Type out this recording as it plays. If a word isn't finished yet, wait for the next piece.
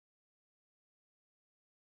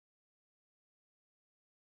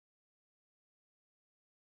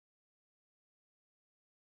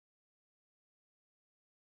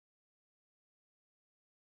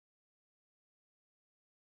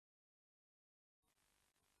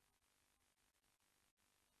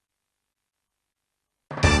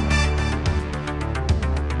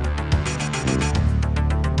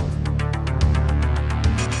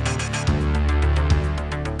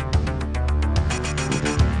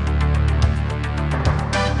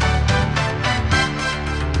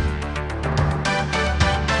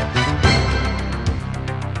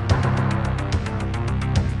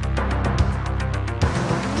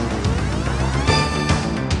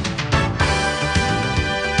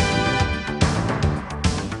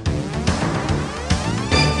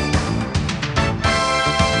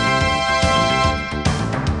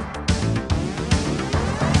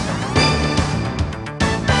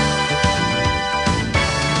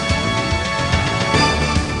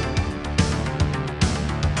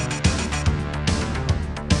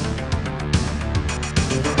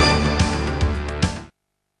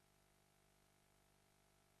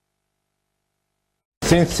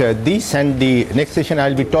Since this and the next session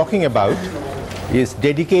I'll be talking about is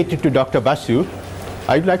dedicated to Dr. Basu,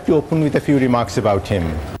 I'd like to open with a few remarks about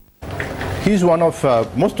him. He's one of,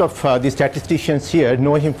 most of the statisticians here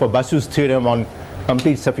know him for Basu's theorem on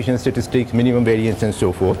complete sufficient statistics, minimum variance and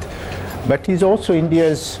so forth. But he's also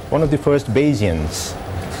India's one of the first Bayesians.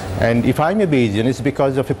 And if I'm a Bayesian, it's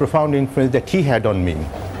because of a profound influence that he had on me.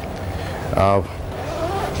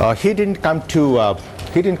 He didn't come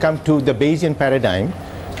to the Bayesian paradigm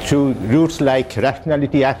through routes like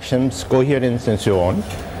rationality, actions, coherence, and so on.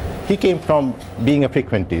 He came from being a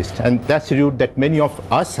frequentist, and that's a route that many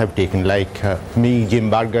of us have taken, like me, Jim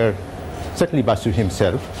Barger, certainly Basu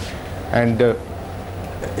himself. And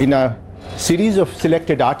in a series of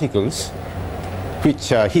selected articles,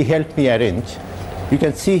 which he helped me arrange, you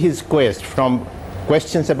can see his quest from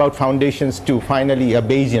questions about foundations to finally a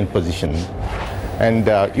Bayesian position.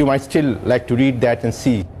 And you might still like to read that and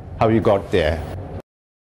see how you got there.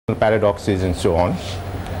 Paradoxes and so on.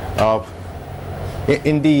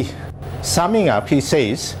 In the summing up, he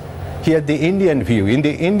says, here the Indian view. In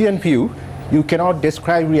the Indian view, you cannot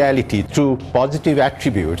describe reality through positive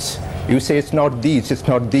attributes. You say it's not these, it's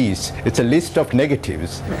not these. It's a list of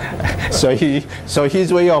negatives. So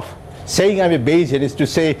his way of saying I'm a Bayesian is to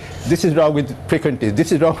say this is wrong with frequencies,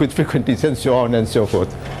 this is wrong with frequencies, and so on and so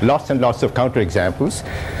forth. Lots and lots of counterexamples.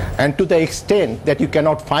 And to the extent that you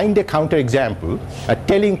cannot find a counterexample, a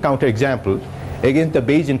telling counterexample against the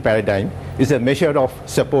Bayesian paradigm is a measure of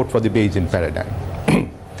support for the Bayesian paradigm.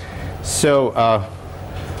 So,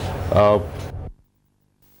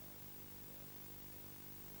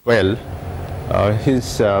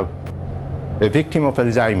 he's a victim of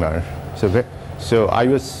Alzheimer. So I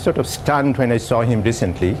was sort of stunned when I saw him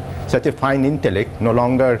recently. Such a fine intellect, no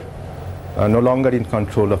longer in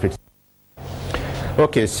control of it.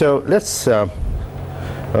 Okay, so let's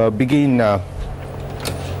begin.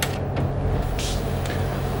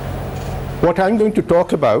 What I'm going to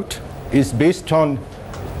talk about is based on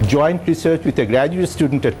joint research with a graduate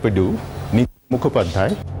student at Purdue, Nitin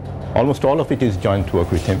Mukhopadhyay. Almost all of it is joint work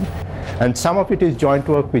with him, and some of it is joint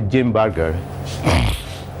work with Jim Barger.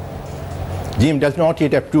 Jim does not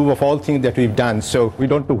yet approve of all things that we've done, so we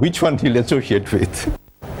don't know which one he'll associate with.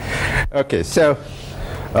 Okay, so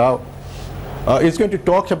it's going to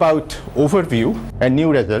talk about overview and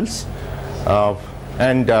new results.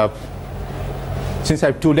 Since I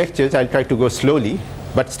have 2 lectures, I'll try to go slowly,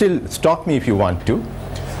 but still stop me if you want to.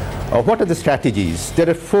 What are the strategies? There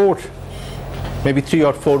are 4, maybe 3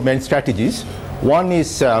 or 4 main strategies. One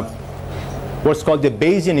is what's called the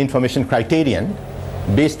Bayesian information criterion,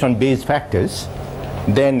 based on Bayes factors.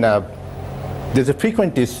 Then there's a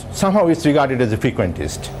frequentist, somehow it's regarded as a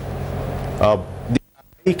frequentist.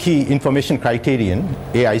 The key information criterion,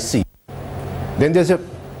 AIC. Then there's an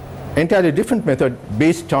entirely different method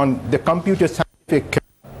based on the computer scientific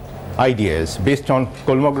ideas, based on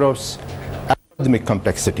Kolmogorov's algorithmic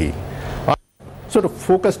complexity. I sort of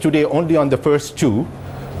focus today only on the first 2,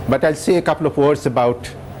 but I'll say a couple of words about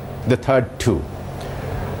the third 2.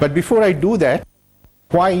 But before I do that,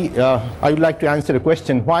 why, I would like to answer a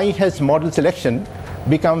question, why has model selection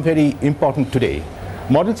become very important today?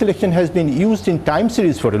 Model selection has been used in time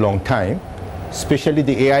series for a long time, especially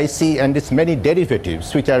the AIC and its many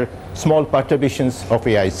derivatives, which are small perturbations of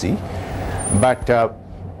AIC. But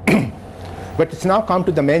it's now come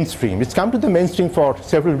to the mainstream. It's come to the mainstream for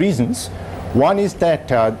several reasons. One is that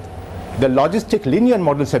the logistic linear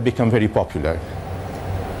models have become very popular.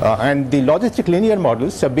 And the logistic linear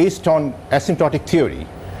models are based on asymptotic theory.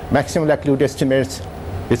 Maximal likelihood estimates,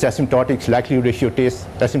 its asymptotics, likelihood ratio tests,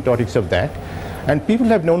 asymptotics of that. And people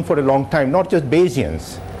have known for a long time, not just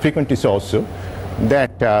Bayesians, frequentists also,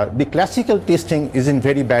 that the classical testing is in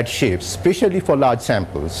very bad shape, especially for large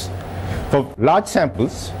samples. For large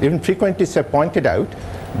samples, even frequentists have pointed out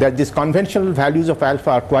that these conventional values of alpha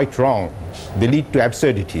are quite wrong. They lead to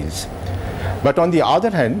absurdities. But on the other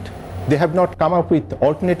hand, they have not come up with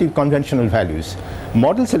alternative conventional values.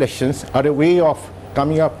 Model selections are a way of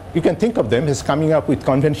coming up, you can think of them as coming up with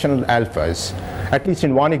conventional alphas. At least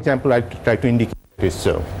in one example, I'll try to indicate this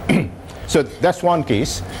so. So that's one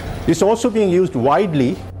case. It's also being used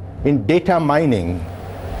widely in data mining.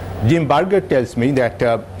 Jim Barger tells me that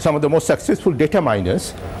some of the most successful data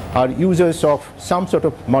miners are users of some sort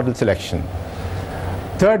of model selection.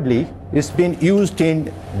 Thirdly, it's been used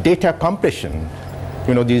in data compression.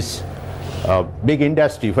 You know, this big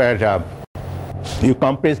industry where you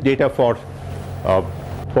compress data for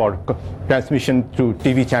transmission through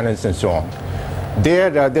TV channels and so on.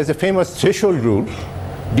 There's a famous threshold rule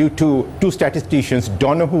due to 2 statisticians,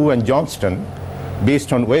 Donoghue and Johnston,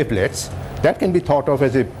 based on wavelets, That can be thought of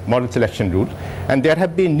as a model selection rule. And there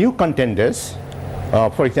have been new contenders.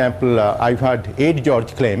 For example, I've heard Ed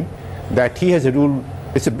George claim that he has a rule,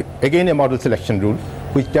 it's again a model selection rule,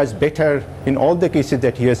 which does better in all the cases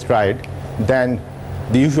that he has tried than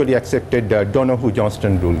the usually accepted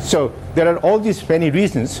Donoghue-Johnston rule. So there are all these many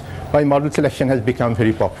reasons why model selection has become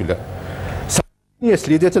very popular.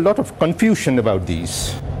 Simultaneously, there's a lot of confusion about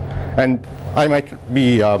these. And I might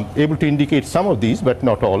be able to indicate some of these, but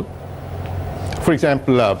not all. For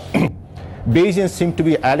example, Bayesians seem to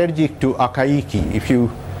be allergic to archaiki. If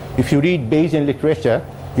you read Bayesian literature,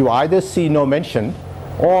 you either see no mention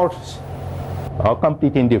or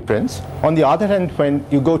complete indifference. On the other hand, when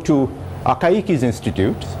you go to Archaiki's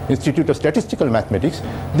Institute of Statistical Mathematics,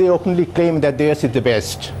 they openly claim that theirs is the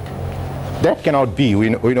best. That cannot be. We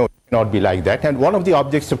know it cannot be like that. And one of the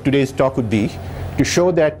objects of today's talk would be to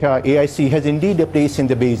show that AIC has indeed a place in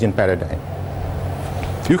the Bayesian paradigm.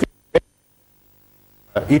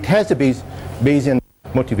 It has a Bayesian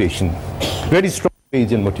motivation, very strong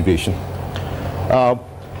Bayesian motivation.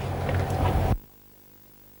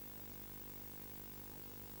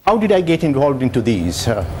 How did I get involved into these?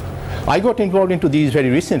 I got involved into these very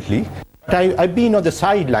recently, but I've been on the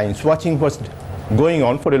sidelines watching what's going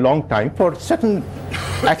on for a long time for certain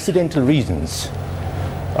accidental reasons.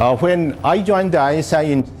 When I joined the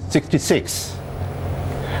ISI in '66,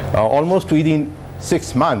 almost within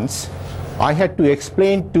 6 months, I had to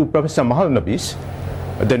explain to Professor Mahalanobis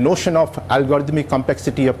the notion of algorithmic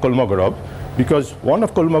complexity of Kolmogorov, because one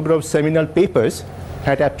of Kolmogorov's seminal papers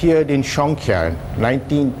had appeared in Shongkyan,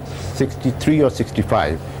 1963 or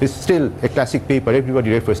 65. It's still a classic paper. Everybody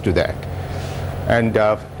refers to that. And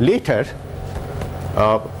later,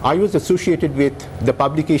 I was associated with the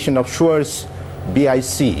publication of Schwer's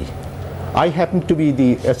BIC. I happened to be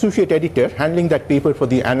the associate editor handling that paper for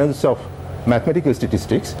the Annals of Mathematical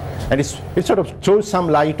Statistics, and it sort of throws some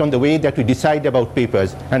light on the way that we decide about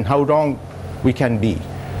papers and how wrong we can be.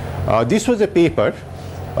 This was a paper.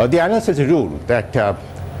 The Annals has a rule that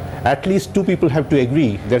at least 2 people have to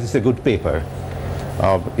agree that it's a good paper.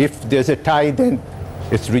 If there's a tie, then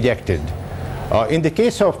it's rejected. In the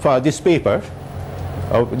case of this paper,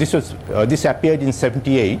 this appeared in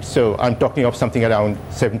 '78, so I'm talking of something around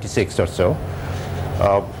 '76 or so.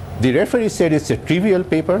 The referee said it's a trivial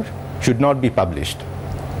paper, should not be published.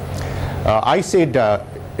 I said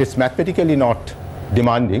it's mathematically not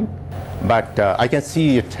demanding, but I can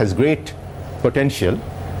see it has great potential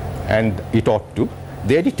and it ought to.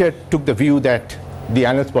 The editor took the view that the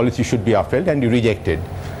Annals policy should be upheld and he rejected.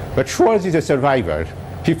 But Schwarz is a survivor.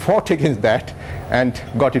 He fought against that and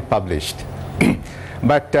got it published.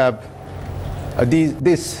 But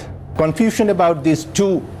this confusion about these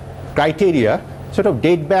 2 criteria sort of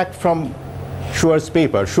date back from Schwerz's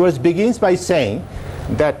paper. Schwerz begins by saying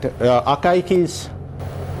that Archaiki's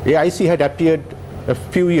AIC had appeared a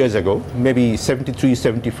few years ago, maybe '73,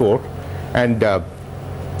 '74, and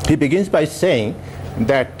he begins by saying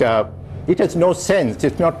that it has no sense,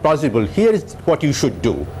 it's not possible, here is what you should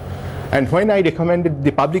do. And when I recommended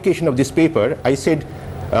the publication of this paper, I said,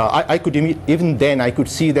 I could even then I could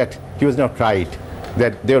see that he was not right,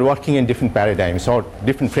 that they were working in different paradigms or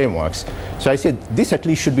different frameworks. So I said, this at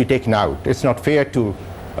least should be taken out. It's not fair to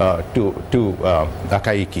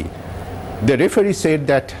Archaiki. The referee said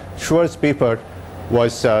that Schwerz's paper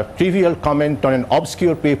was a trivial comment on an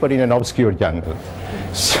obscure paper in an obscure journal.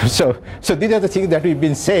 So these are the things that we've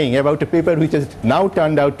been saying about a paper which has now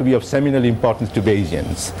turned out to be of seminal importance to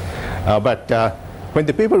Bayesians. But when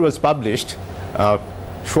the paper was published,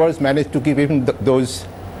 Schwerz managed to keep even those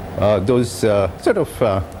sort of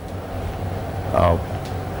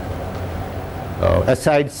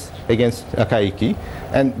asides against Archaiki,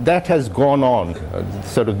 and that has gone on,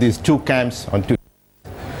 sort of these 2 camps on 2.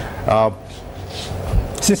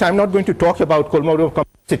 Since I'm not going to talk about Kolmogorov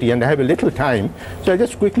complexity and I have a little time, so I'll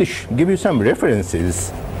just quickly give you some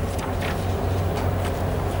references.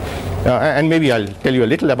 And maybe I'll tell you a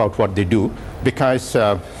little about what they do, because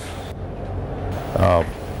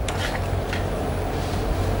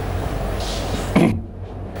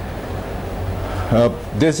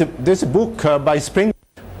there's a book by Spring,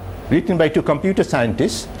 written by 2 computer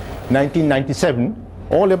scientists, 1997,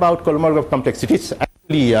 all about Kolmogorov complexity. It's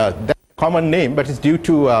actually that common name, but it's due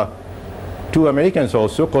to 2 Americans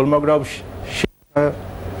also, Kolmogorov,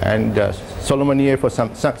 and Solomonier for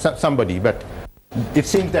somebody. But it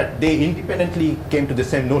seems that they independently came to the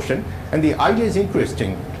same notion, and the idea is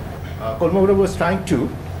interesting. Kolmogorov was trying to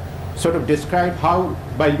sort of describe how,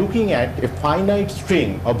 by looking at a finite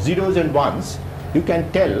string of zeros and ones, you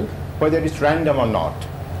can tell whether it's random or not.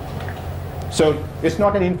 So it's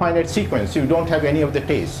not an infinite sequence. You don't have any of the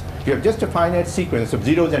taste. You have just a finite sequence of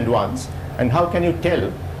zeros and ones, and how can you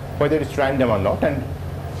tell whether it's random or not? And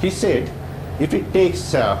he said, if it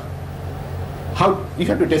takes, if you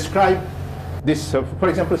have to describe this, for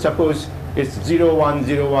example, suppose it's 0, 1,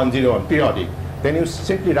 0, 1, 0, 1, periodic, then you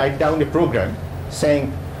simply write down a program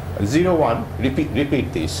saying 0, 1,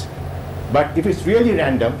 repeat this. But if it's really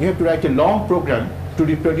random, you have to write a long program to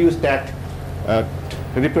reproduce that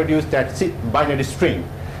binary string.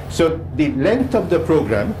 So the length of the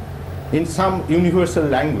program in some universal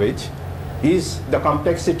language is the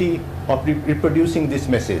complexity of reproducing this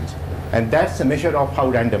message. And that's a measure of how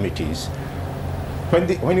random it is.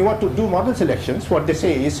 When you want to do model selections, what they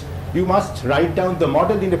say is you must write down the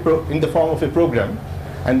model in the form of a program,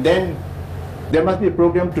 and then there must be a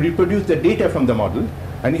program to reproduce the data from the model,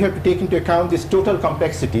 and you have to take into account this total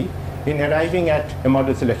complexity in arriving at a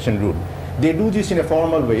model selection rule. They do this in a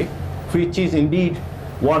formal way, which is indeed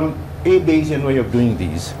a Bayesian way of doing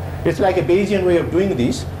these. It's like a Bayesian way of doing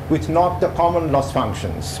these with not the common loss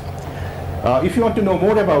functions. If you want to know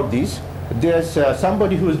more about these, there's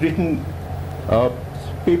somebody who has written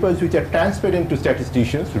papers which are transparent to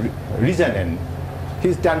statisticians, Rizanen.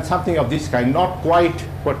 He's done something of this kind, not quite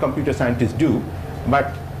what computer scientists do,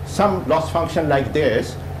 but some loss function like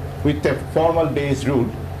theirs with a formal Bayes rule.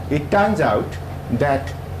 It turns out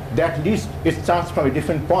that leads, it starts from a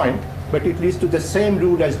different point, but it leads to the same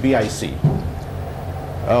rule as BIC.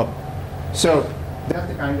 So that's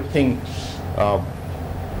the kind of thing.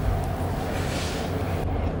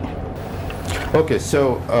 Okay,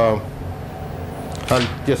 so I'll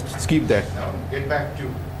just skip that now. Get back to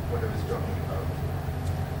what I was talking about.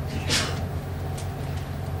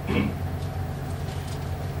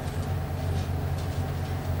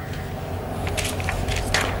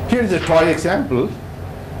 Here's a toy example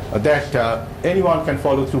that anyone can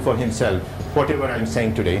follow through for himself, whatever I'm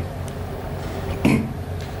saying today.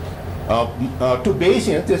 To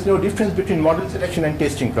Bayesians, there's no difference between model selection and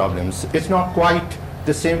testing problems. It's not quite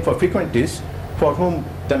the same for frequentists, for whom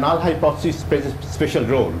the null hypothesis plays a special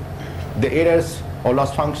role. The errors or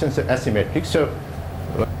loss functions are asymmetric. So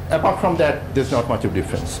apart from that, there's not much of a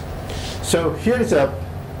difference. So here is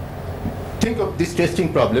think of this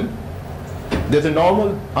testing problem. There's a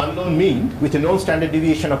normal unknown mean with a known standard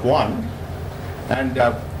deviation of 1. And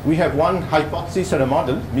we have one hypothesis or a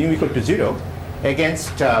model, mu equal to 0,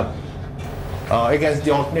 against the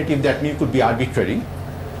alternative that mu could be arbitrary.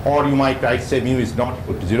 Or you might write, say, mu is not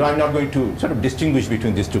equal to 0. I'm not going to sort of distinguish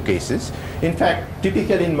between these two cases. In fact,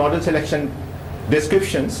 typically in model selection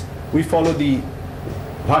descriptions, we follow the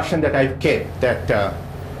version that I've kept, that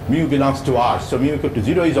mu belongs to R. So mu equal to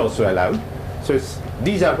 0 is also allowed. So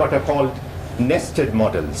these are what are called nested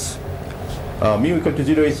models. Mu equal to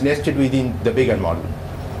 0 is nested within the bigger model.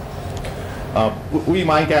 We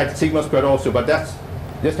might add sigma square also, but that's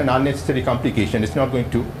just an unnecessary complication. It's not going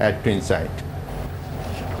to add to insight.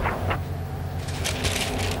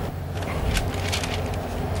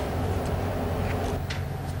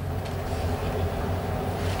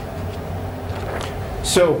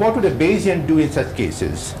 So what would a Bayesian do in such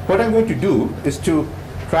cases? What I'm going to do is to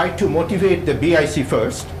try to motivate the BIC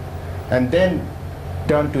first, and then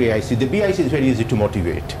turn to AIC. The BIC is very easy to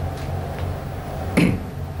motivate.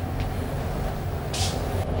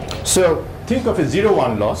 So think of a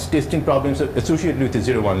 0-1 loss, testing problems associated with a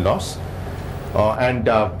 0-1 loss.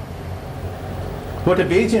 What a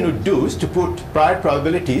Bayesian would do is to put prior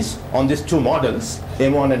probabilities on these two models,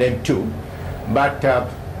 M1 and M2. But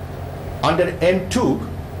under M2,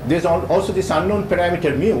 there's also this unknown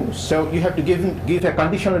parameter mu, so you have to give a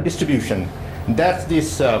conditional distribution. That's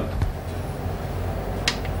this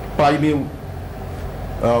pi mu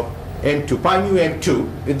M2. Pi mu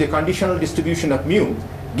M2 is the conditional distribution of mu,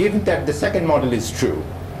 given that the second model is true.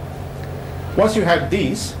 Once you have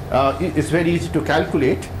these, it's very easy to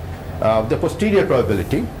calculate the posterior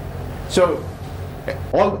probability. So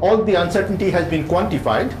all the uncertainty has been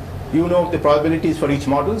quantified. You know the probabilities for each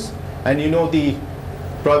models, and you know the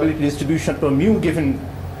probability distribution for mu given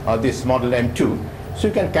this model M2. So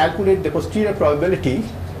you can calculate the posterior probability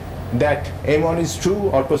that M1 is true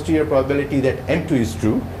or posterior probability that M2 is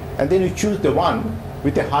true, and then you choose the one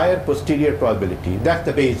with a higher posterior probability. That's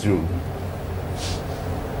the Bayes rule.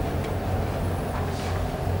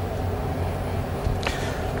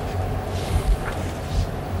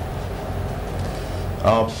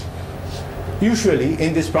 Usually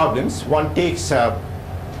in these problems, one takes pi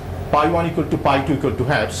 1 equal to pi 2 equal to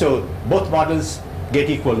half, so both models get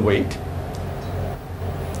equal weight.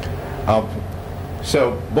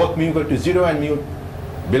 So both mu equal to 0 and mu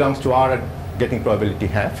belongs to R are getting probability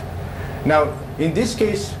half. Now in this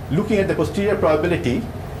case, looking at the posterior probability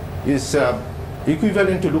is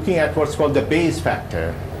equivalent to looking at what's called the Bayes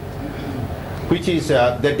factor, which is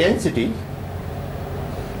the density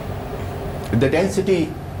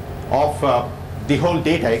of the whole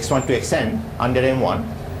data x1 to xn under m1,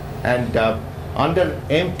 and under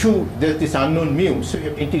m2 there's this unknown mu, so you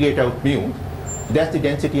have to integrate out mu. That's the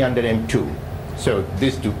density under m2. So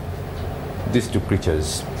these two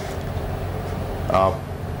creatures,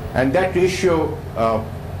 and that ratio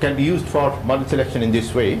can be used for model selection in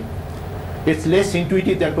this way. It's less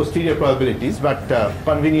intuitive than posterior probabilities, but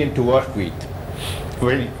convenient to work with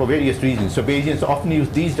for various reasons. So Bayesians often use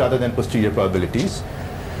these rather than posterior probabilities.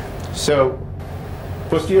 So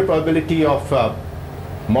posterior probability of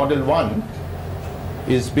model 1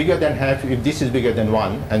 is bigger than half if this is bigger than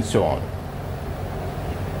 1, and so on.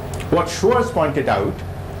 What Schwarz pointed out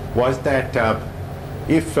was that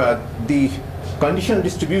if the conditional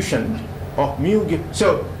distribution of mu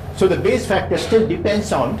so the Bayes factor still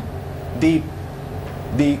depends on the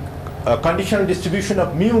conditional distribution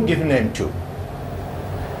of mu given M2.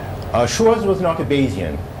 Schwarz was not a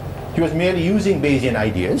Bayesian. He was merely using Bayesian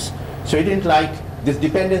ideas, so he didn't like this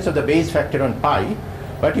dependence of the Bayes factor on pi,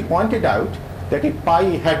 but he pointed out that if pi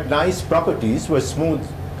had nice properties, was smooth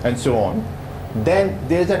and so on, then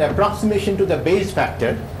there's an approximation to the Bayes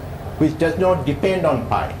factor which does not depend on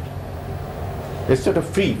pi. It's sort of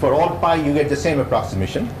free. For all pi you get the same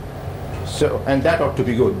approximation. So, and that ought to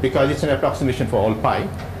be good because it's an approximation for all pi,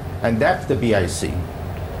 and that's the BIC.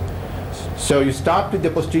 So you start with the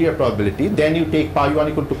posterior probability, then you take pi 1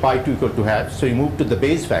 equal to pi 2 equal to half, so you move to the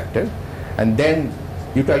Bayes factor, and then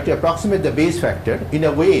you try to approximate the Bayes factor in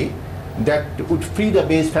a way that would free the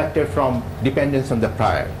Bayes factor from dependence on the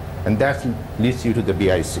prior, and that leads you to the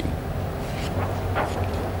BIC.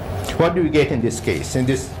 What do we get in this case, in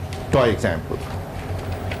this toy example?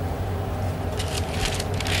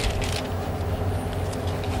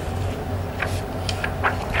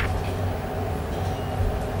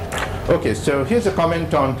 Okay, so here's a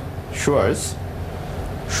comment on Schwarz.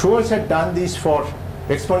 Schwarz had done these for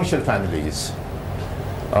exponential families.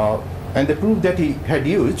 And the proof that he had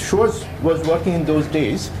used, Schwarz was working in those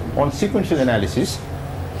days on sequential analysis,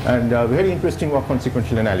 and very interesting work on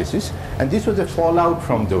sequential analysis. And this was a fallout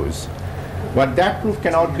from those. But that proof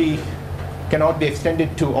cannot be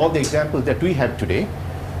extended to all the examples that we have today.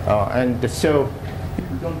 And so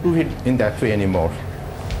people don't do it in that way anymore.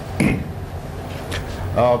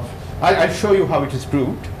 I'll show you how it is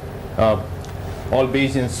proved. All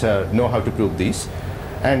Bayesians know how to prove these.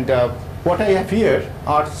 And what I have here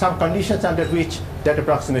are some conditions under which that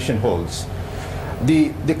approximation holds.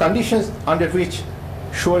 The conditions under which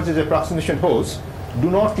Schwarz's approximation holds do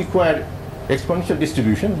not require exponential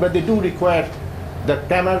distribution, but they do require the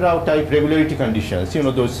Prem-Rao type regularity conditions, you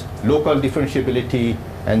know, those local differentiability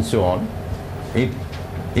and so on,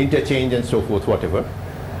 interchange and so forth, whatever.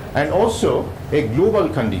 And also a global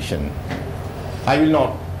condition. I will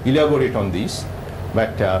not elaborate on these,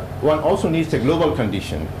 but one also needs a global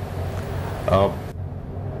condition.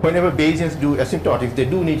 Whenever Bayesians do asymptotics, they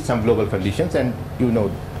do need some global conditions, and you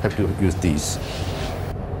know have to use these.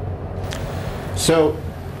 So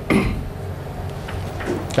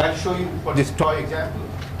I'll show you for this toy example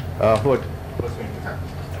what was going to happen.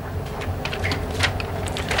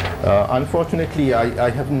 Unfortunately, I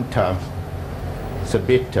haven't. It's a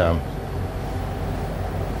bit.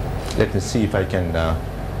 Let me see if I can.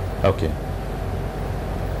 Okay.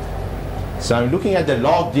 So I'm looking at the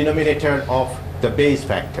log denominator of the Bayes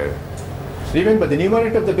factor. Remember, the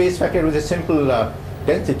numerator of the Bayes factor was a simple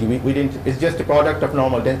density. We didn't. It's just a product of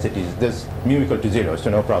normal densities. There's mu equal to 0, so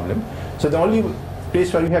no problem. So the only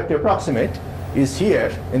place where we have to approximate is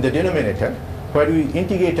here in the denominator, where we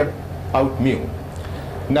integrate out mu.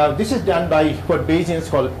 Now this is done by what Bayesians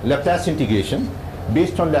call Laplace integration,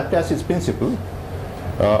 based on Laplace's principle.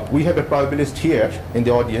 We have a probabilist here in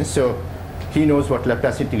the audience, so he knows what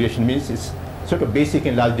Laplace integration means. It's sort of basic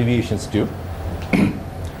in large deviations too.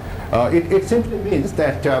 It simply means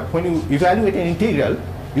that when you evaluate an integral,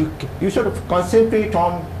 you sort of concentrate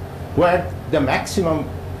on where the maximum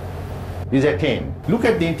is attained. Look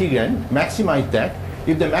at the integrand, maximize that.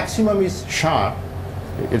 If the maximum is sharp,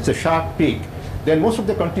 it's a sharp peak, then most of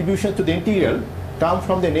the contributions to the integral come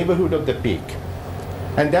from the neighborhood of the peak.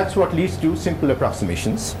 And that's what leads to simple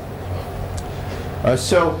approximations.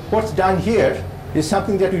 So what's done here is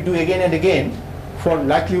something that we do again and again for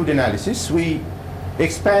likelihood analysis. We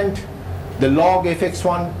expand the log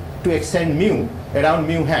fx1 to xn mu around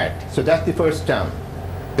mu hat. So that's the first term.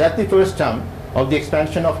 That's the first term of the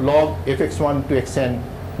expansion of log fx1 to xn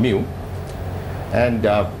mu. And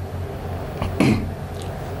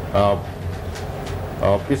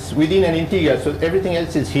it's within an integral, so everything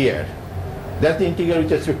else is here. That's the integral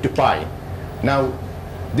with respect to pi. Now,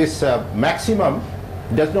 this maximum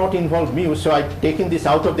does not involve mu, so I've taken this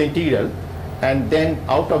out of the integral, and then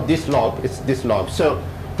out of this log, it's this log. So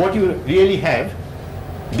what you really have,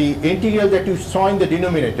 the integral that you saw in the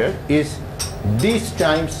denominator is this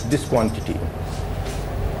times this quantity.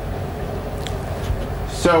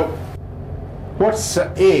 So what's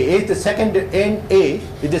A? A is the second, n A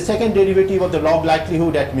is the second derivative of the log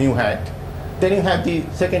likelihood at mu hat. Then you have the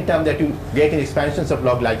second term that you get in expansions of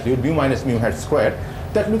log likelihood, mu minus mu hat squared.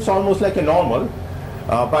 That looks almost like a normal,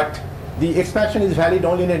 but the expansion is valid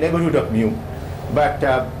only in the neighborhood of mu. But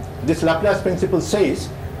this Laplace principle says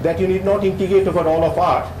that you need not integrate over all of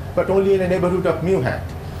R, but only in a neighborhood of mu hat.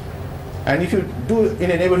 And if you do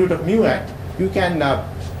in a neighborhood of mu hat, you can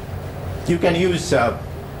use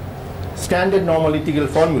standard normal integral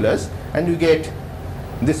formulas, and you get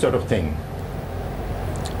this sort of thing.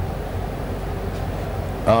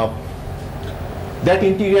 That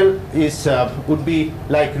integral is would be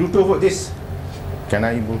like root over this. Can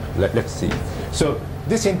I move? Let's see. So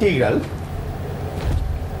this integral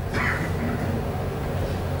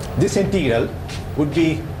would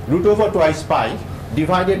be root over twice pi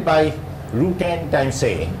divided by root n times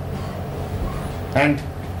a, and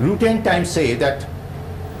root n times a, that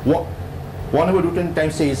 1 over root n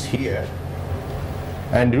times a is here,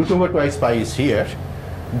 and root over twice pi is here.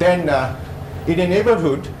 Then in a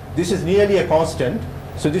neighborhood, this is nearly a constant,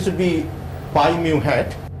 so this would be pi mu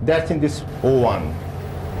hat. That's in this O1,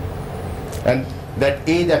 and that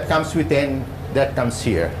a that comes with n, that comes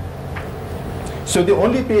here. So the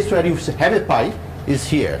only place where you have a pi is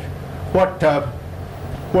here.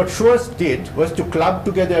 What Schwarz did was to club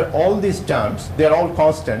together all these terms, they're all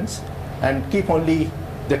constants, and keep only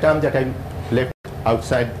the term that I left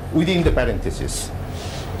outside within the parenthesis.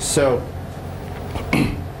 So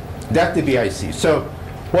that's the BIC. So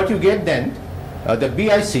what you get then, the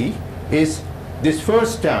BIC is this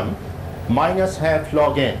first term minus half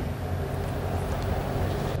log n.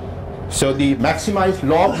 So the maximized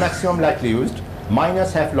log maximum likelihood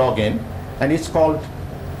minus half log n, and it's called,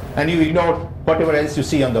 and you ignore whatever else you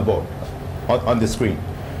see on the board, on the screen.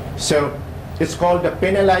 So it's called the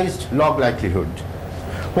penalized log likelihood.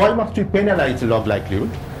 Why must we penalize the log likelihood?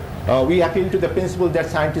 We appeal to the principle that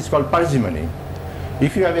scientists call parsimony.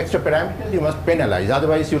 If you have extra parameters, you must penalize,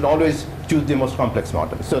 otherwise you'll always choose the most complex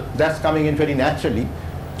model. So that's coming in very naturally.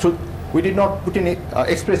 So we did not put in it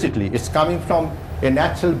explicitly. It's coming from a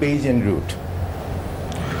natural Bayesian root.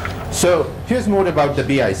 So here's more about the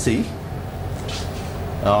BIC.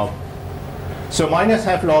 So minus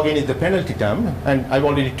half log n is the penalty term, and I've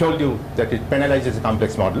already told you that it penalizes a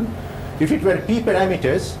complex model. If it were p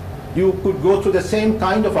parameters, you could go through the same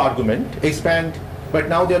kind of argument, expand, but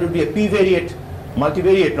now there would be a p-variate,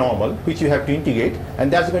 multivariate normal, which you have to integrate,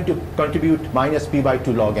 and that's going to contribute minus p by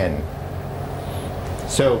 2 log n.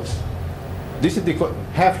 So this is the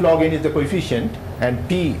half log n is the coefficient, and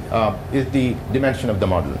p is the dimension of the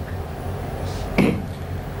model.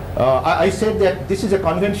 I said that this is a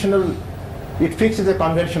conventional, it fixes a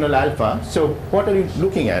conventional alpha. So what are you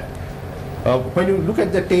looking at? When you look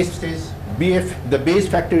at the test case, BF, the base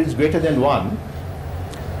factor is greater than 1,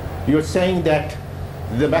 you're saying that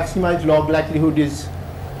the maximized log likelihood is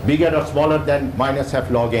bigger or smaller than minus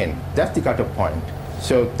half log n. That's the cutoff point.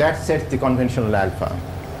 So that sets the conventional alpha.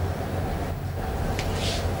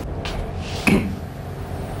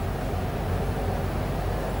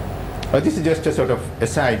 This is just a sort of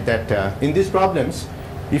aside that in these problems,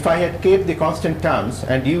 if I had kept the constant terms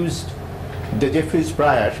and used the Jeffreys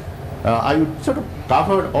prior, I would sort of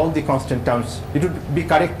cover all the constant terms. It would be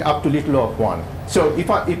correct up to little of 1. So if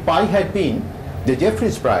pi had been the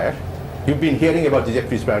Jeffreys prior, you've been hearing about the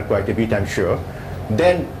Jeffreys prior quite a bit, I'm sure,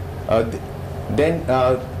 then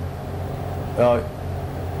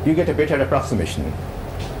you get a better approximation.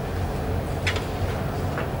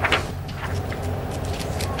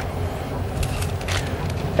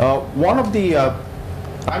 One of the,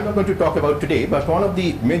 I'm not going to talk about today, but one of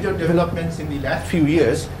the major developments in the last few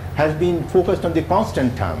years has been focused on the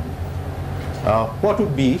constant term. What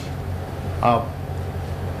would be a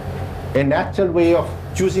natural way of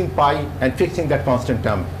choosing pi and fixing that constant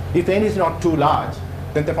term? If n is not too large,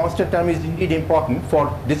 then the constant term is indeed important for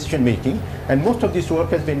decision making, and most of this work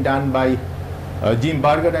has been done by Jim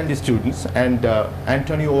Berger and his students, and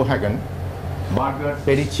Antonio O'Hagan, Berger,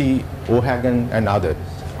 Perici, O'Hagan, and others.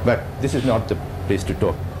 But this is not the place to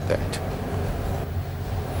talk about that.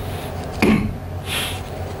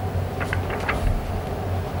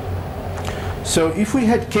 So if we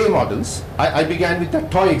had K models, I began with the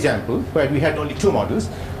toy example where we had only 2 models,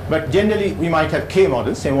 but generally we might have K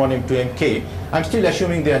models, M1, M2, Mk. I'm still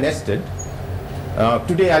assuming they are nested.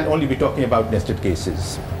 Today I'll only be talking about nested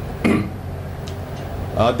cases.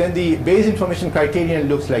 Then the Bayes information criterion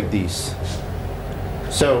looks like this.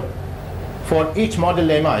 So for each model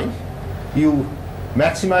MI, you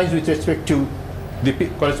maximize with respect to the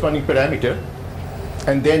corresponding parameter,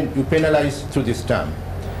 and then you penalize through this term.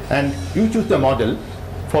 And you choose the model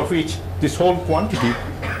for which this whole quantity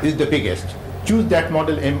is the biggest. Choose that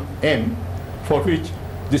model M for which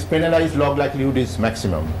this penalized log likelihood is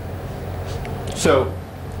maximum. So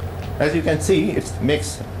as you can see, it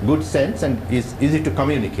makes good sense and is easy to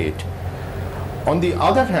communicate. On the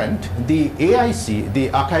other hand, the AIC, the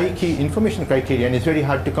Akaike information criterion, is very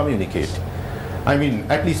hard to communicate. I mean,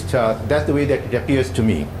 at least that's the way that it appears to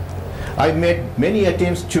me. I've made many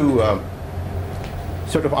attempts to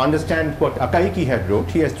sort of understand what Akaike had wrote.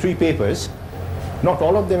 He has 3 papers, not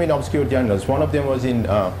all of them in obscure journals. One of them was in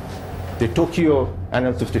the Tokyo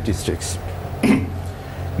Annals of Statistics.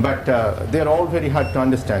 But they're all very hard to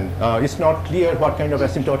understand. It's not clear what kind of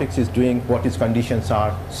asymptotics he's doing, what his conditions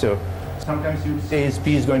are. So sometimes you say his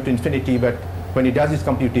P is going to infinity, but when he does his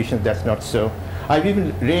computations, that's not so. I've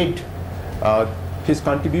even read his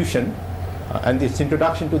contribution and this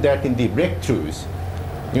introduction to that in the breakthroughs.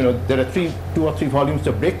 You know, there are 2 or 3 volumes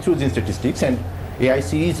of breakthroughs in statistics, and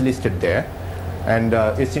AIC is listed there. And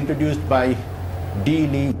it's introduced by D.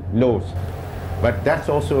 Lee Lowe. But that's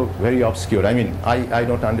also very obscure. I mean, I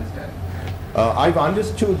don't understand. I've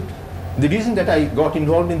understood, the reason that I got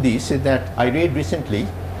involved in this is that I read recently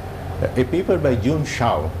a paper by Jun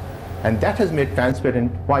Shao, and that has made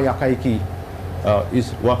transparent why Akaike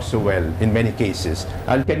works so well in many cases.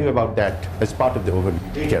 I'll tell you about that as part of the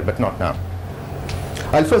overview later, but not now.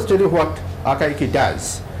 I'll first tell you what Akaike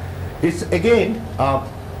does. It again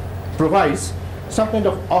provides some kind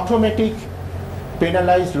of automatic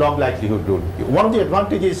penalized log likelihood rule. One of the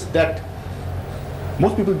advantages that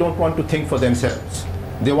most people don't want to think for themselves.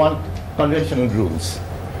 They want conventional rules.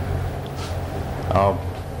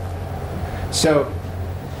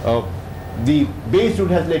 The Bayes rule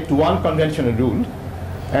has led to one conventional rule,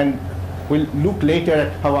 and we'll look later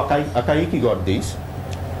at how Akaike got this.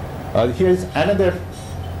 Here's another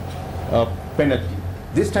penalty.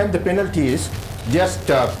 This time the penalty is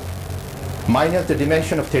just minus the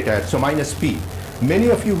dimension of theta, so minus p. Many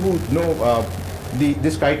of you who know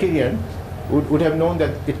this criterion would have known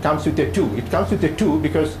that it comes with a 2. It comes with a 2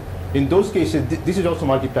 because in those cases, this is also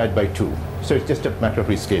multiplied by 2. So it's just a matter of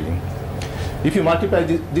rescaling. If you multiply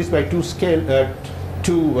this by 2,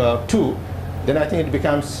 then I think it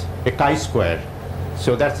becomes a chi-square.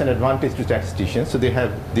 So that's an advantage to statisticians. So they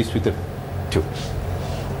have this with a 2.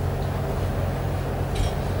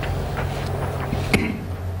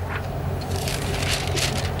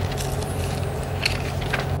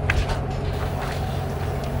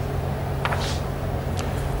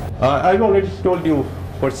 I've already told you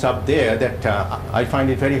what's up there, that I find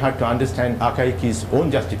it very hard to understand Akaike's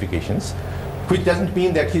own justifications, which doesn't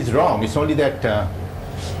mean that he's wrong. It's only that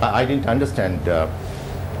I didn't understand.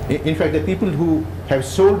 In fact, the people who have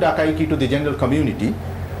sold Akaike to the general community,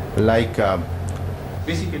 like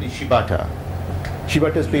basically Shibata.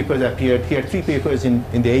 Shibata's papers appeared. He had 3 papers in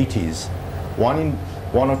the 80s, one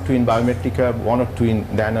or two in Biometrica, 1 or 2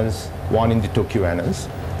 in the Annals, 1 in the Tokyo Annals.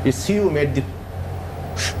 It's he who made the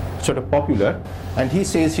sort of popular, and he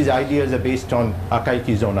says his ideas are based on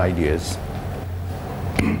Akaike's own ideas.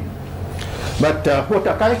 But what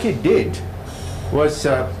Akaike did was,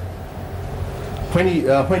 when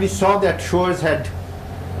he saw that Schwarz had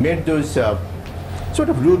made those sort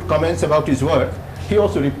of rude comments about his work, he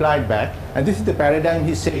also replied back, and this is the paradigm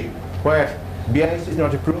he said, where BIS is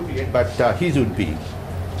not appropriate, but his would be.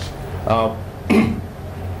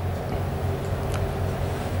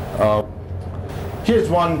 Here's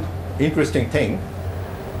one interesting thing.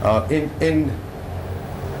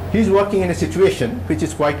 He's working in a situation which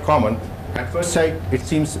is quite common. At first sight, it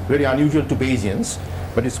seems very unusual to Bayesians,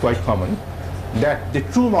 but it's quite common, that the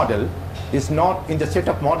true model is not in the set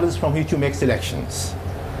of models from which you make selections.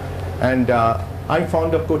 And I'm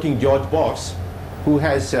fond of quoting George Box, who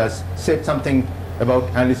has said something about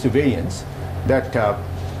analysis of variance, that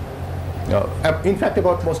in fact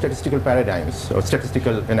about most statistical paradigms or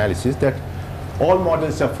statistical analysis, that all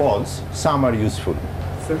models are false, some are useful.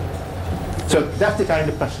 So that's the kind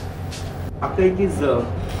of Akaike's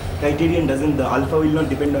criterion doesn't, the alpha will not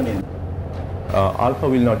depend on it. Alpha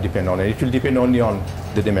will not depend on it. It will depend only on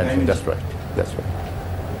the dimension. That's right. That's right.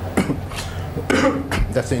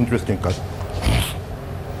 That's an interesting concept.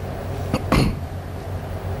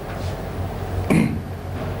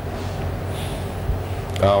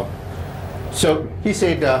 So he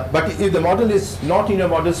said, but if the model is not in a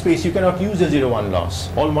model space, you cannot use a 0-1 loss.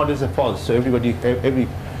 All models are false, so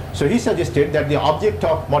so he suggested that the object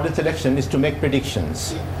of model selection is to make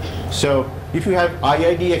predictions. So if you have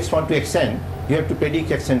IID x1 to xn, you have to predict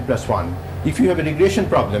xn plus 1. If you have a regression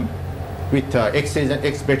problem with x and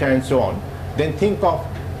x beta and so on, then think of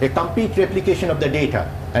a complete replication of the data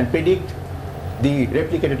and predict the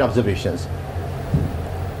replicated observations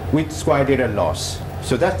with squared error loss.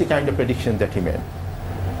 So that's the kind of prediction that he made.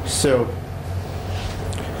 So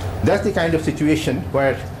that's the kind of situation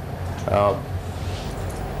where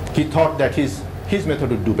he thought that his method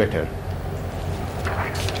would do better.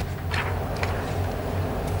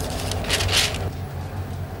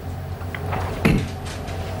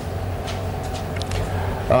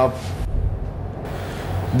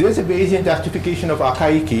 There's a Bayesian justification of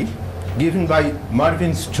Akaike given by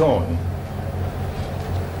Mervyn Stone.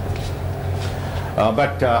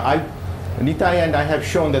 But Nitai and I have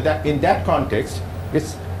shown that in that context,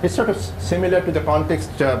 it's sort of similar to the context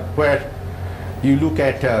where you look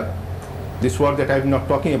at this work that I'm not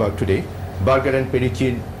talking about today, Berger and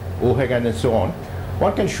Perichin, O'Hagan and so on.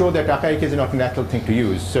 One can show that Akaike is not a natural thing to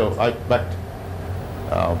use. So,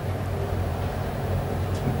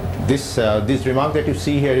 this remark that you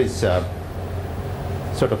see here is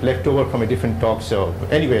sort of left over from a different talk. So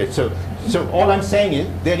anyway, so all I'm saying is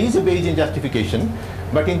there is a Bayesian justification,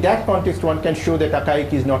 but in that context one can show that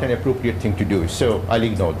Akaike is not an appropriate thing to do. So I'll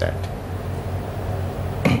ignore that.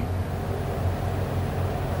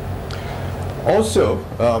 Also,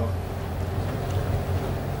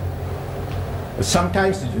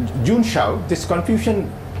 sometimes Junshao, this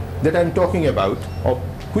confusion that I'm talking about of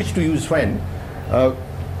which to use when,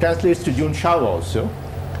 translates to Junshao also.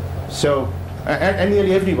 So, and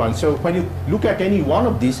nearly everyone. So when you look at any one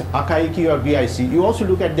of these, Akaike or BIC, you also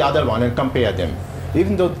look at the other one and compare them,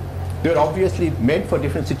 even though they're obviously meant for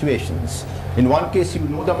different situations. In one case, you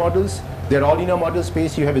know the models, they're all in a model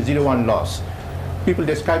space, you have a 0-1 loss. People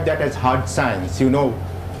describe that as hard science. You know,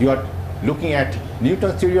 you are looking at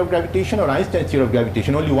Newton's theory of gravitation or Einstein's theory of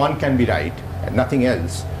gravitation. Only one can be right and nothing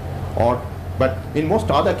else. But in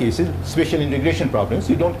most other cases, especially in regression problems,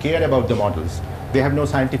 you don't care about the models. They have no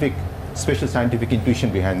special scientific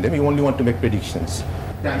intuition behind them. You only want to make predictions,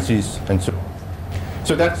 and so on.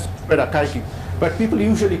 So that's where Akaike. But people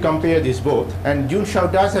usually compare these both. And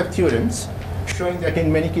Junshao does have theorems showing that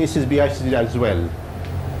in many cases BIC does well,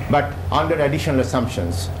 but under additional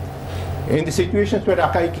assumptions. In the situations where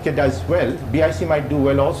Akaike does well, BIC might do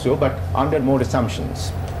well also, but under more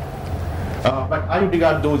assumptions. But I would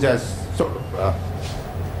regard those as sort of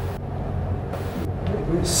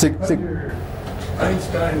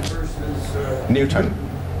Einstein versus Newton.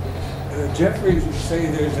 Jeffries would say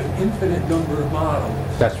there's an infinite number of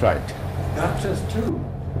models. That's right. Not just two.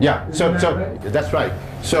 Yeah, so right? that's right.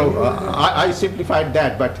 So I simplified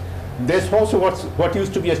that, but there's also what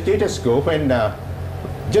used to be a status quo when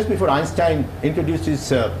just before Einstein introduced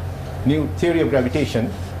his new theory of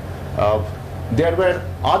gravitation, there were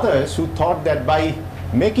others who thought that by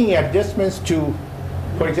making adjustments to,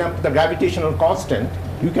 for example, the gravitational constant,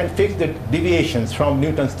 you can fix the deviations from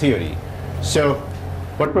Newton's theory. So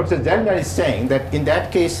what Professor Zellner is saying, that in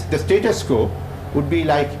that case, the status quo would be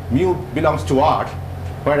like mu belongs to R,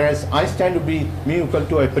 whereas Einstein would be mu equal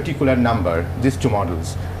to a particular number, these two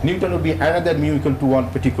models. Newton would be another mu equal to one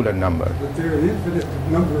particular number. But there are an infinite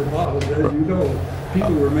number of models, as you know.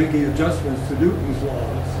 People were making adjustments to Newton's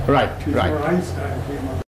laws. Right, before right. Einstein came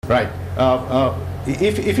up. Right.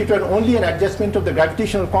 If it were only an adjustment of the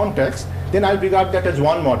gravitational context, then I regard that as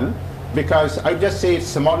one model, because I just say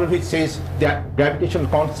it's a model which says that gravitational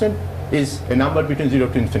constant is a number between 0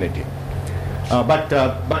 to infinity. But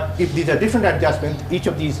if these are different adjustments, each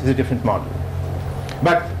of these is a different model.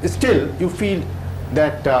 But still, you feel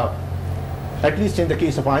that, at least in the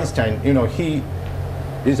case of Einstein, you know, he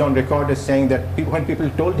is on record as saying that when people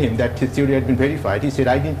told him that his theory had been verified, he said,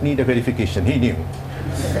 I didn't need a verification. He knew.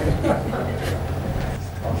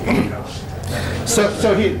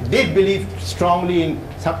 So he did believe strongly in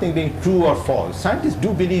something being true or false. Scientists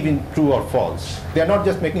do believe in true or false. They are not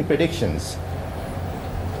just making predictions.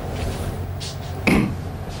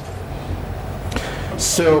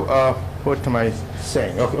 So what am I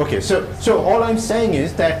saying? Okay. So all I'm saying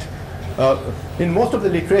is that in most of the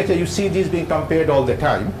literature, you see these being compared all the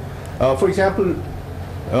time. For example,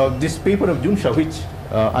 this paper of Junshao, which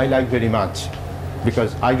I like very much,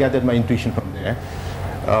 because I gathered my intuition from there.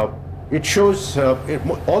 It shows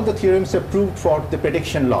all the theorems are proved for the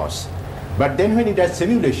prediction loss. But then when he does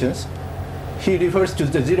simulations, he refers to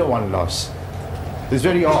the 0-1 loss. It's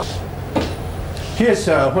very odd. Here's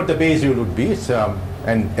what the Bayes rule would be. It's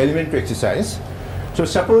an elementary exercise. So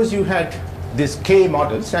suppose you had these K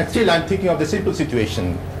models, and still I'm thinking of the simple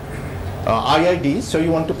situation. IIDs, so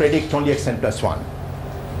you want to predict only xn plus 1.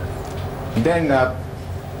 Then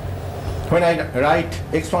when I write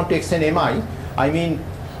x1 to xn mi, I mean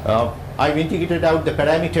I've integrated out the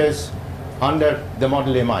parameters under the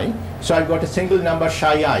model mi. So I've got a single number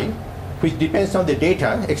psi I, which depends on the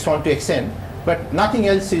data x1 to xn, but nothing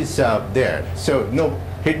else is there. So no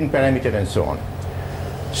hidden parameter and so on.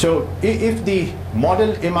 So if the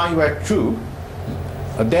model mi were true,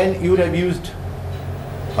 then you would have used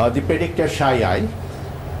the predictor psi I.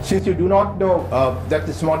 Since you do not know that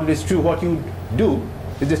this model is true, what you do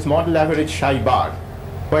is this model average psi bar,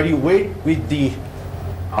 where you weight with the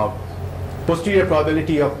posterior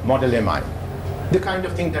probability of model mi. The kind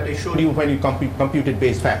of thing that I showed you when you computed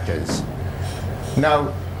Bayes factors.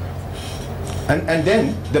 Now, and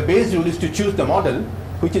then the Bayes rule is to choose the model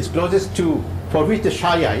which is closest to, for which the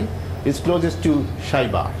psi I is closest to psi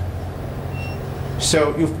bar.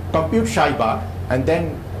 So you compute psi bar and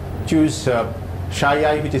then choose psi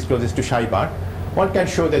I which is closest to psi bar. One can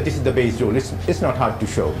show that this is the Bayes rule. It's not hard to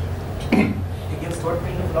show. Against what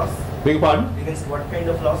kind of loss? Beg your pardon? Against what kind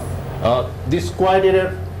of loss? The squared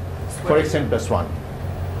error for xn plus 1.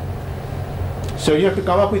 So you have to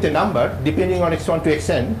come up with a number depending on x1 to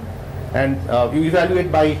xn, and you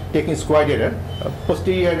evaluate by taking squared error,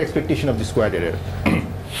 posterior expectation of the squared error.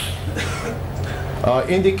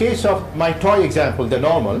 In the case of my toy example, the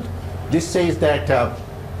normal, this says that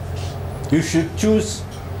you should choose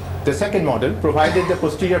the second model provided the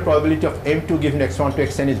posterior probability of m2 given x1 to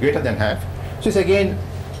xn is greater than half. So it's again,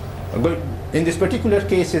 in this particular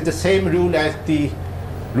case, it's the same rule as the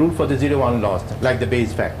rule for the 0-1 loss, like the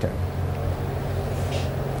Bayes factor.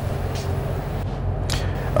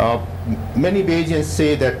 Many Bayesians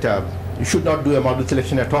say that you should not do a model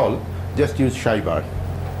selection at all, just use psi bar.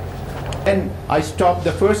 And I stopped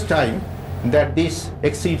the first time that this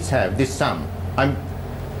exceeds half, this sum. I'm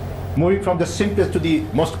moving from the simplest to the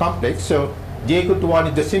most complex, so j equal to 1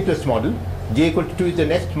 is the simplest model, j equal to 2 is the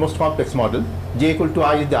next most complex model, j equal to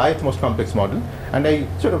I is the ith most complex model, and I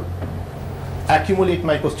sort of accumulate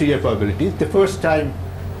my posterior probabilities. The first time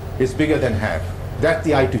is bigger than half. That's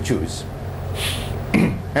the I to choose.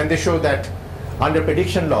 And they show that under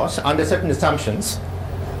prediction loss, under certain assumptions,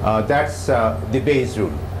 that's the Bayes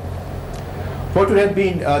rule. What would have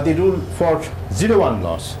been the rule for 0-1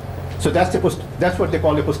 loss? So that's what they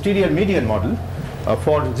call a posterior median model.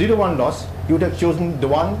 For 0-1 loss, you would have chosen the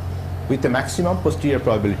one with the maximum posterior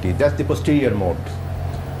probability. That's the posterior mode.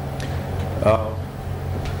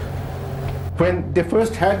 When they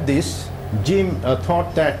first had this, Jim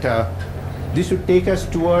thought that this would take us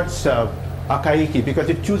towards Akaike because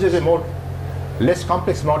it chooses a less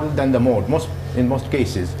complex model than the mode in most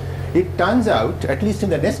cases. It turns out, at least in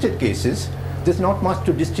the nested cases, there's not much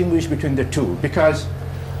to distinguish between the two, because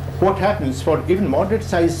what happens for even moderate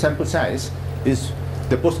size sample size is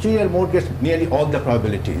the posterior mode gets nearly all the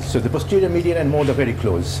probabilities. So the posterior median and mode are very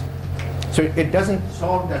close. So it doesn't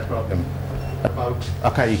solve that problem about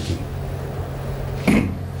Akaike.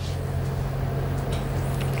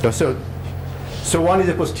 So one is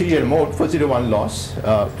a posterior mode for 0-1 loss.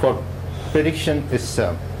 For prediction is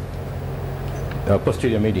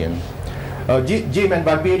posterior median. Jim and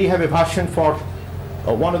Barbieri have a version for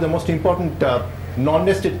one of the most important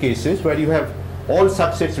non-nested cases where you have all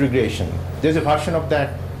subsets regression. There's a version of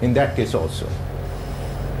that in that case also.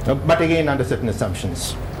 But again, under certain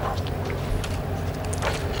assumptions.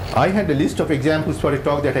 I had a list of examples for a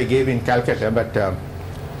talk that I gave in Calcutta, but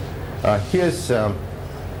here's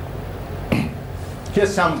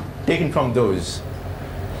some taken from those.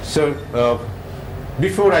 So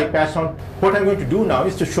before I pass on, what I'm going to do now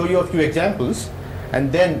is to show you a few examples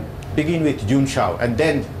and then begin with Jun Shao, and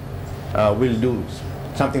then we'll do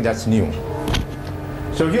something that's new.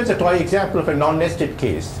 So here's a toy example of a non-nested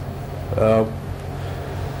case.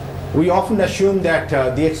 We often assume that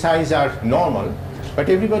the xi's are normal, but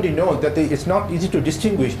everybody knows that it's not easy to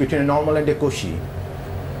distinguish between a normal and a Cauchy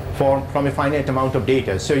from a finite amount of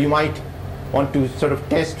data. So you might want to sort of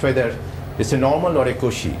test whether it's a normal or a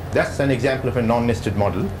Cauchy. That's an example of a non-nested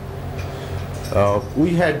model.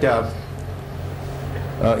 We had,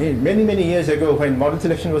 many years ago, when model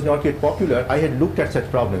selection was not yet popular, I had looked at such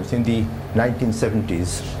problems in the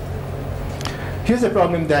 1970s. Here's a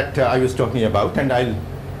problem that I was talking about, and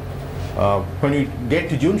when we get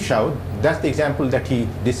to Jun Shao, that's the example that he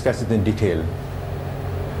discusses in detail.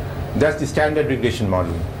 That's the standard regression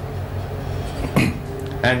model.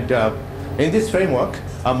 And in this framework,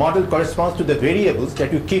 a model corresponds to the variables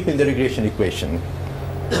that you keep in the regression equation.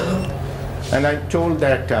 And I'm told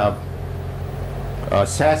that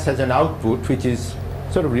SAS has an output which is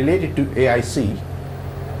sort of related to AIC.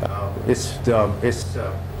 It's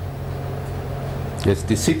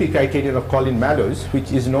the CP criterion of Colin Mallows,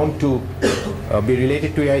 which is known to be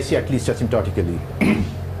related to AIC at least asymptotically.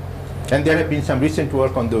 And there have been some recent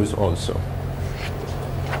work on those also.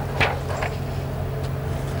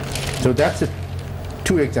 So that's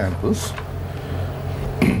two examples.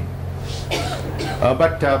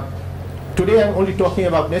 Today I'm only talking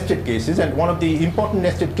about nested cases, and one of the important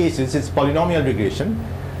nested cases is polynomial regression.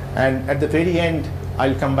 And at the very end,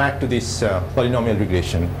 I'll come back to this polynomial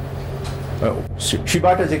regression.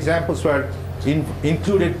 Shibata's examples were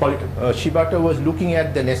included. Shibata was looking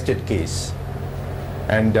at the nested case,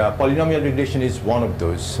 and polynomial regression is one of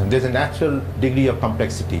those. And there's a natural degree of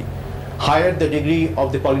complexity. Higher the degree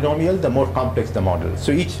of the polynomial, the more complex the model.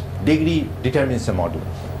 So each degree determines the model.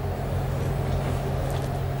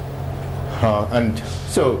 And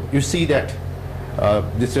so you see that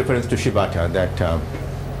this reference to Shibata, that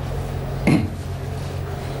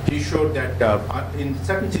he showed that in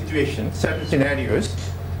certain situations, certain scenarios,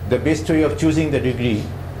 the best way of choosing the degree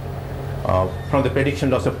from the prediction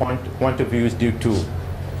loss of point of view is to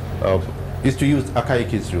use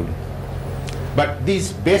Akaiki's rule. But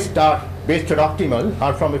these best or optimal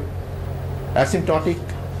are from an asymptotic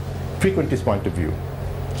frequentist point of view.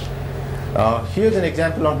 Here's an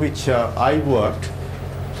example on which I worked,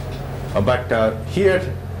 but here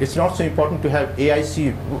it's not so important to have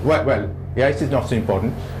AIC. Well, AIC is not so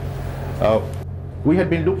important. We had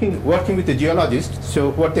been working with the geologists.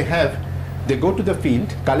 So what they have, they go to the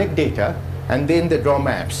field, collect data, and then they draw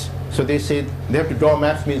maps. So they say they have to draw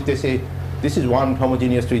maps, means they say this is one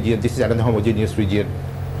homogeneous region, this is another homogeneous region,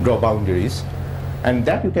 draw boundaries, and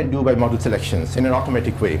that you can do by model selections in an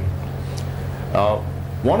automatic way.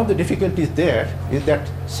 One of the difficulties there is that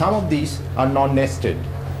some of these are non-nested,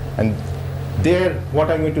 and there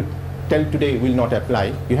what I'm going to tell today will not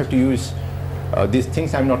apply. You have to use these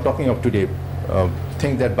things I'm not talking of today,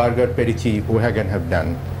 things that Berger, Perici, O'Hagan have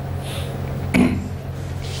done.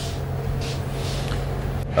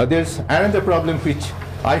 There's another problem which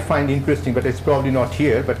I find interesting, but it's probably not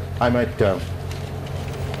here, but I might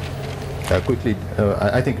quickly,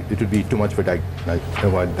 I think it would be too much, but I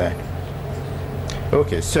avoid that.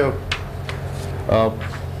 Okay, so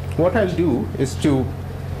what I'll do is to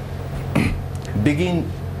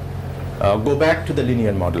go back to the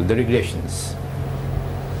linear model, the regressions.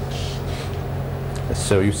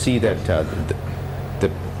 So you see that the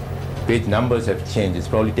page numbers have changed. It's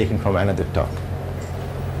probably taken from another talk.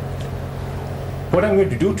 What I'm going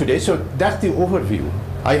to do today, so that's the overview.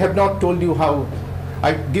 I have not told you how,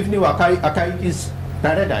 I've given you Akaiki's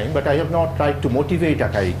paradigm, but I have not tried to motivate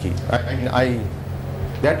Akaiki.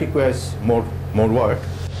 That requires more work.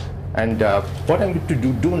 And what I'm going to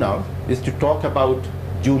do now is to talk about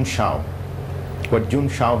Jun Shao, what Jun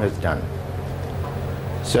Shao has done.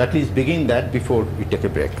 So at least begin that before we take a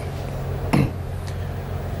break.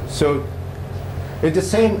 So it's the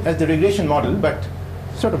same as the regression model, but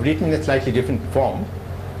sort of written in a slightly different form.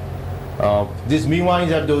 These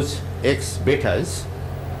mu-i's are those x betas,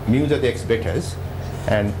 mu's are the x betas,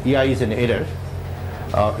 and ei is an error.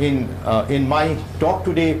 In my talk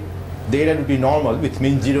today, the error will be normal with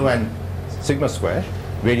mean 0 and sigma square,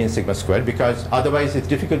 variance sigma square, because otherwise it's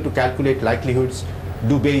difficult to calculate likelihoods,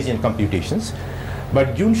 do Bayesian computations.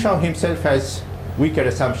 But Jun Shao himself has weaker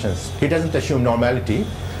assumptions. He doesn't assume normality,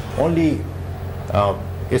 only a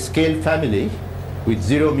scale family with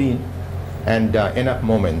 0 mean and enough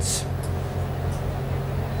moments.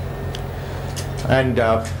 And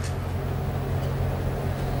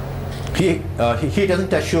he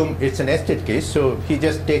doesn't assume it's a nested case, so he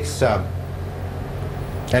just takes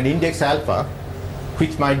an index alpha,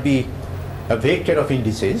 which might be a vector of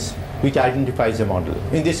indices, which identifies a model.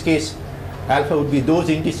 In this case, alpha would be those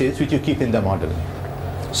indices which you keep in the model.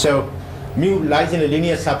 So mu lies in a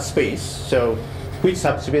linear subspace, so which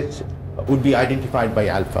subspace would be identified by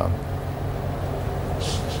alpha.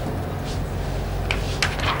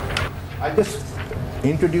 I just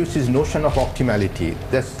introduce his notion of optimality.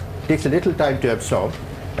 That takes a little time to absorb,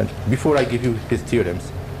 and before I give you his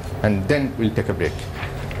theorems, and then we'll take a break.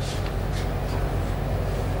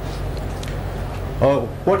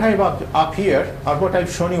 What I have up here, or what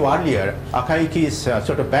I've shown you earlier, Akaiki's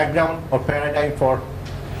sort of background or paradigm for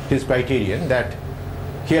his criterion, that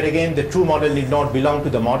here again the true model need not belong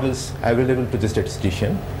to the models available to the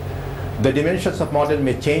statistician. The dimensions of model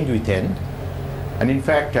may change with n, and in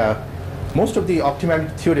fact most of the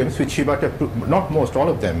optimality theorems which Shibata, not most, all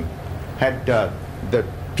of them, had the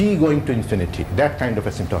p going to infinity, that kind of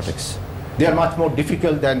asymptotics. They are much more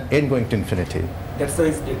difficult than n going to infinity. That's why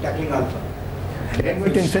it's tackling alpha. n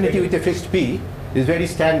going to infinity with a fixed p is very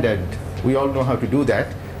standard. We all know how to do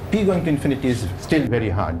that. P going to infinity is still very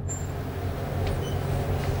hard.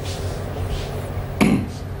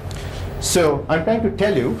 So I'm trying to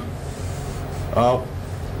tell you,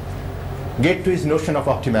 get to his notion of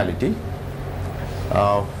optimality.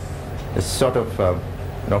 It's sort of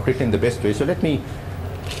written in the best way. So let me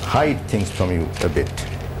hide things from you a bit.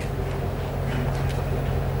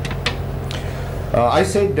 I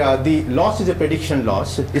said the loss is a prediction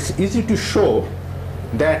loss. It's easy to show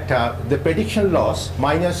that the prediction loss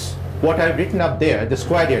minus what I've written up there, the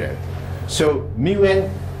squared error. So mu n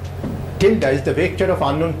tilde is the vector of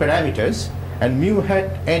unknown parameters, and mu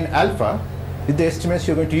hat n alpha is the estimates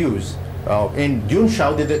you're going to use. In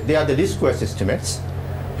Junshao, they are the least squares estimates,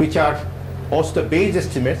 which are also the base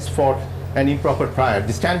estimates for an improper prior,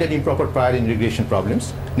 the standard improper prior in regression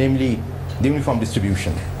problems, namely the uniform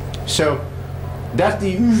distribution. So that's the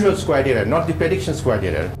usual squared error, not the prediction squared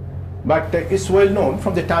error. But it's well known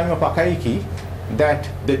from the time of Akaiki that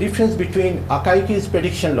the difference between Akaiki's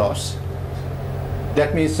prediction loss,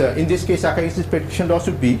 that means in this case Akaiki's prediction loss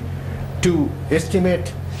would be to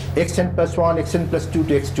estimate xn plus 1, xn plus 2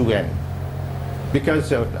 to x2n.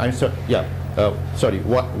 Because I'm sorry,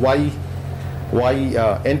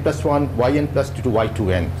 yn plus 1, yn plus 2 to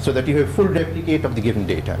y2n, so that you have full replicate of the given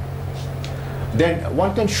data. Then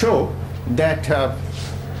one can show that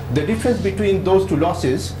the difference between those two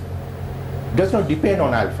losses does not depend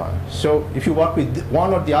on alpha. So if you work with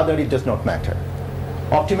one or the other, it does not matter.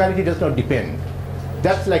 Optimality does not depend.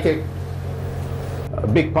 That's like a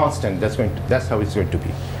big constant. That's how it's going to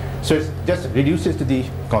be. So it just reduces to the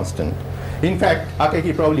constant. In fact,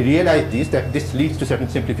 Akaiki probably realized this, that this leads to certain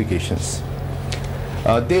simplifications.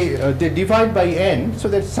 They divide by n, so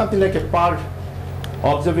that's something like a per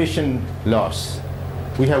observation loss.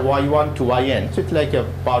 We have y1 to yn, so it's like a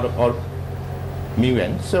part of or mu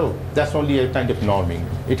n. So that's only a kind of norming.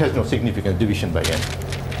 It has no significance, division by n.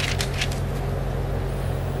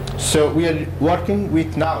 So we are working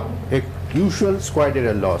with now a usual squared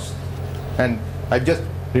error loss, and I just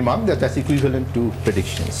remarked that that's equivalent to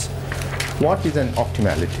predictions. What is an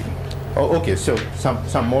optimality? Oh, okay, so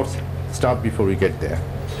some more stuff before we get there.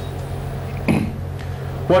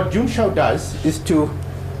 What Junshao does is to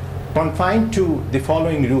confine to the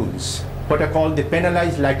following rules, what are called the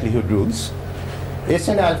penalized likelihood rules.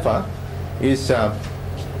 Sn alpha is a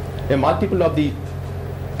multiple of the,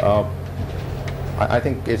 I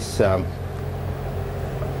think it's,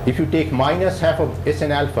 if you take minus half of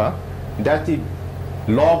Sn alpha, that's the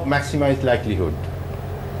log maximized likelihood.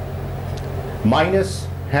 Minus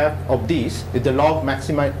half of these is the log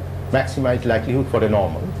maximized likelihood for a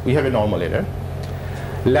normal. We have a normal error.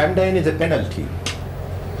 Lambda n is a penalty.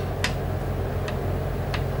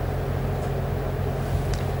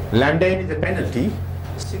 Lambda n is a penalty.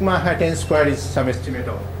 Sigma hat n square is some estimate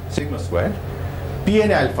of sigma square.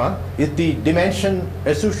 Pn alpha is the dimension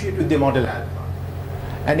associated with the model alpha.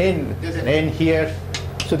 And n, there's an n here,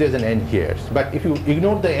 so there's an n here. But if you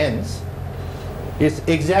ignore the n's, it's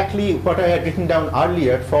exactly what I had written down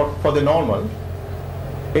earlier for the normal,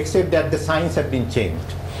 except that the signs have been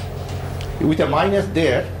changed. With a minus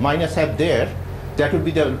there, minus half there, that would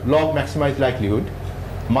be the log maximized likelihood.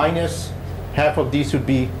 Minus half of these would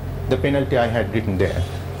be the penalty I had written there.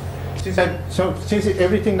 Since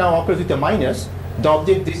everything now occurs with a minus, the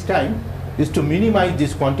object this time is to minimize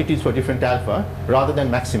these quantities for different alpha rather than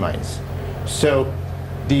maximize. So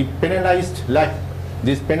the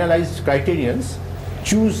these penalized criterions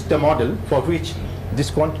choose the model for which this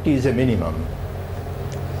quantity is a minimum.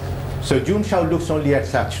 So Junshao looks only at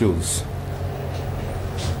such rules.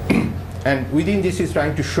 And within this is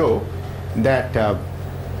trying to show that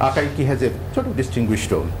Akaiki has a sort of distinguished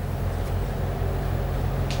role.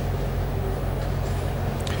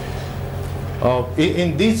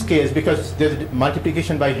 In this case, because there's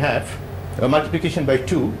multiplication by half, multiplication by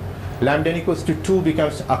 2, lambda n equals to 2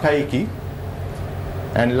 becomes Akaiki,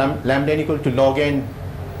 and lambda n equal to log n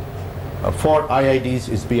for IIDs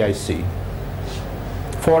is BIC.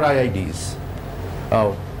 For IIDs,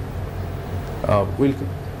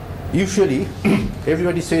 usually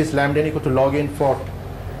everybody says lambda n equal to log n for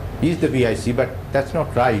is the BIC, but that's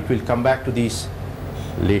not right. We'll come back to these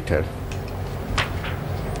later.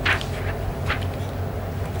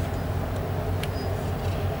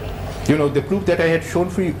 You know, the proof that I had shown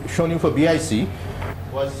you for BIC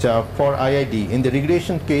was for IID. In the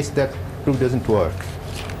regression case, that proof doesn't work.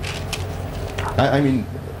 I mean,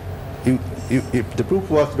 if the proof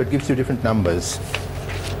works but gives you different numbers.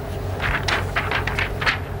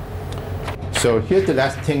 So here's the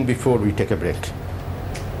last thing before we take a break.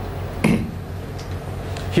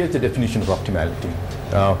 Here's the definition of optimality.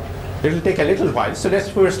 It will take a little while, so let's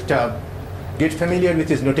first get familiar with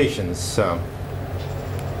his notations.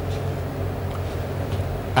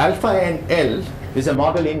 Alpha and L is a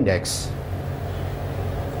model index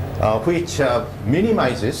which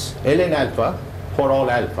minimizes ln alpha for all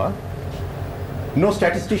alpha. No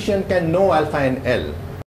statistician can know alpha and L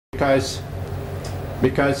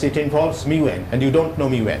because it involves mu n, and you don't know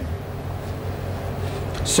mu n.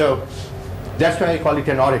 So that's why I call it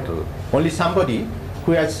an oracle. Only somebody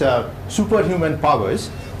who has superhuman powers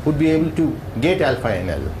would be able to get alpha and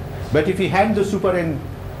L. But if he had the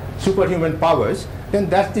superhuman powers, then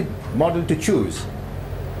that's the model to choose.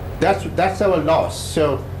 That's our loss.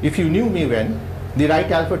 So if you knew mu n, the right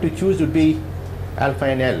alpha to choose would be alpha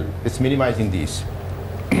and L. It's minimizing these.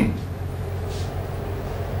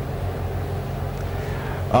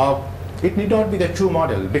 It need not be the true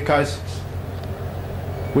model, because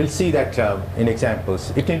we'll see that in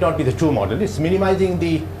examples. It need not be the true model. It's minimizing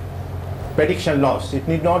the prediction loss. It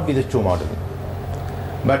need not be the true model.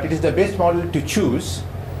 But it is the best model to choose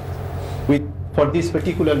for this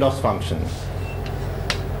particular loss function.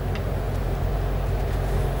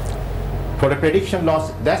 For a prediction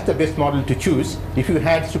loss, that's the best model to choose if you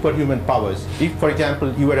had superhuman powers. If, for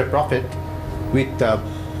example, you were a prophet with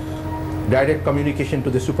direct communication to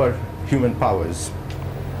the superhuman powers.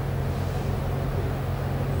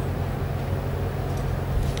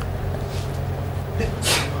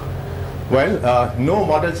 Well, no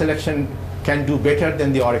model selection can do better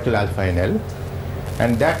than the oracle alpha and L,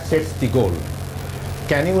 and that sets the goal.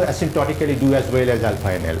 Can you asymptotically do as well as alpha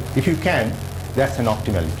and L? If you can, that's an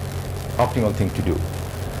optimal thing to do.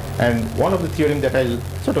 And one of the theorems that I'll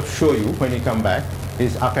sort of show you when we come back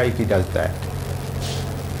is Akaiki does that.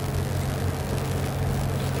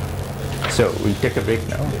 So we'll take a break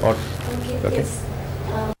now. Or, Okay. Yes.